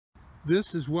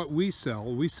This is what we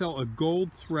sell. We sell a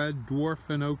gold thread dwarf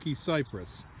Hinoki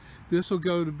cypress. This will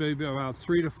go to maybe about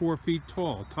 3 to 4 feet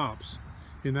tall, tops,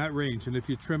 in that range. And if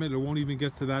you trim it, it won't even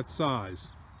get to that size.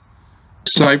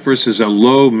 Cypress is a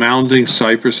low mounding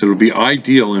cypress. It will be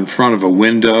ideal in front of a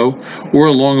window or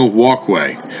along a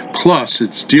walkway. Plus,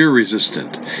 it's deer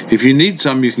resistant. If you need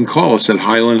some, you can call us at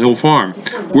Highland Hill Farm.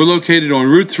 We're located on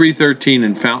Route 313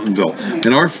 in Fountainville,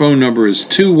 and our phone number is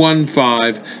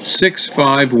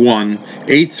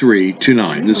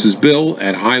 215-651-8329. This is Bill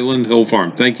at Highland Hill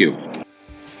Farm. Thank you.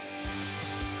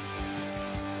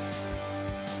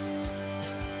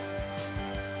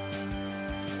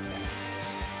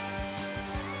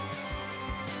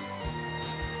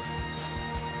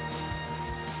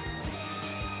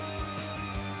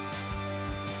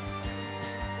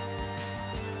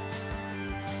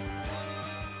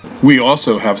 We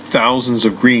also have thousands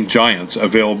of green giants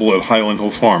available at Highland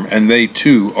Hill Farm, and they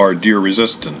too are deer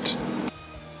resistant.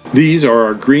 These are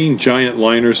our green giant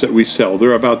liners that we sell.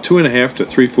 They're about 2.5 to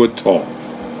 3 foot tall.